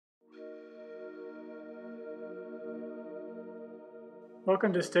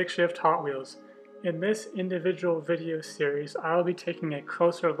Welcome to Stick Shift Hot Wheels. In this individual video series, I will be taking a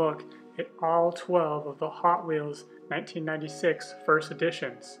closer look at all 12 of the Hot Wheels 1996 first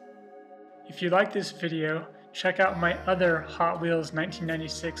editions. If you like this video, check out my other Hot Wheels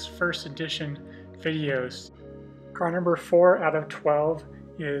 1996 first edition videos. Car number 4 out of 12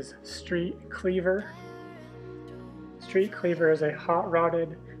 is Street Cleaver. Street Cleaver is a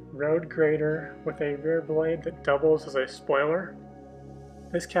hot-rodded road grader with a rear blade that doubles as a spoiler.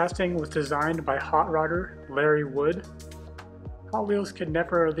 This casting was designed by hot rodder Larry Wood. Hot Wheels could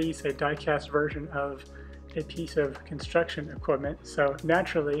never release a die-cast version of a piece of construction equipment, so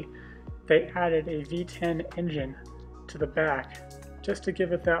naturally they added a V10 engine to the back just to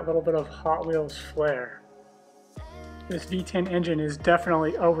give it that little bit of Hot Wheels flair. This V10 engine is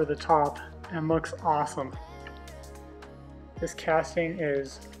definitely over the top and looks awesome. This casting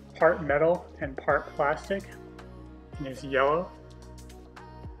is part metal and part plastic and is yellow.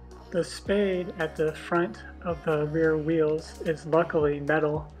 The spade at the front of the rear wheels is luckily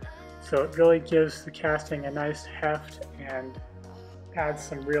metal, so it really gives the casting a nice heft and adds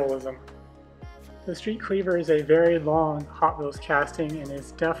some realism. The Street Cleaver is a very long Hot Wheels casting and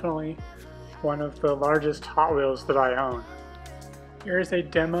is definitely one of the largest Hot Wheels that I own. Here is a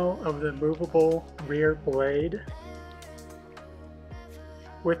demo of the movable rear blade.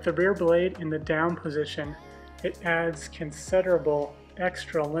 With the rear blade in the down position, it adds considerable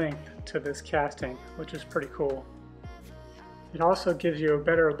extra length to this casting, which is pretty cool. It also gives you a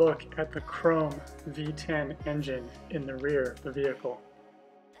better look at the chrome V10 engine in the rear of the vehicle.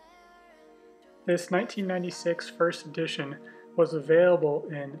 This 1996 first edition was available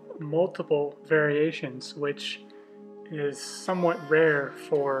in multiple variations, which is somewhat rare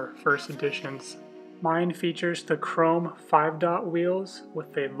for first editions. Mine features the chrome 5-dot wheels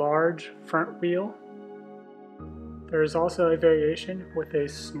with a large front wheel. There is also a variation with a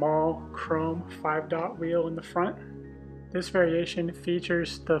small chrome 5-dot wheel in the front. This variation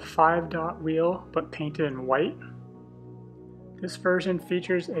features the 5-dot wheel but painted in white. This version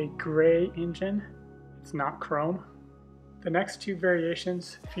features a gray engine. It's not chrome. The next two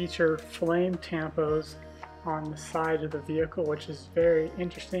variations feature flame tampos on the side of the vehicle, which is very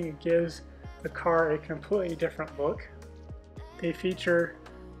interesting. It gives the car a completely different look. They feature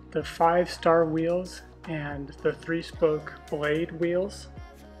the 5-star wheels and the 3-spoke blade wheels.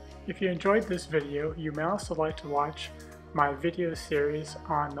 If you enjoyed this video, you may also like to watch my video series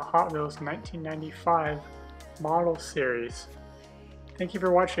on the Hot Wheels 1995 model series. Thank you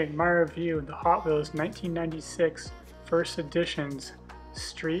for watching my review of the Hot Wheels 1996 first edition's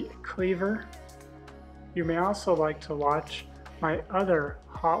Street Cleaver. You may also like to watch my other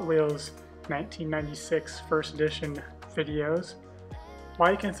Hot Wheels 1996 first edition videos.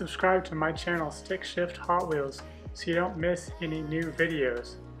 Like and subscribe to my channel Stick Shift Hot Wheels so you don't miss any new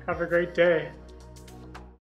videos. Have a great day.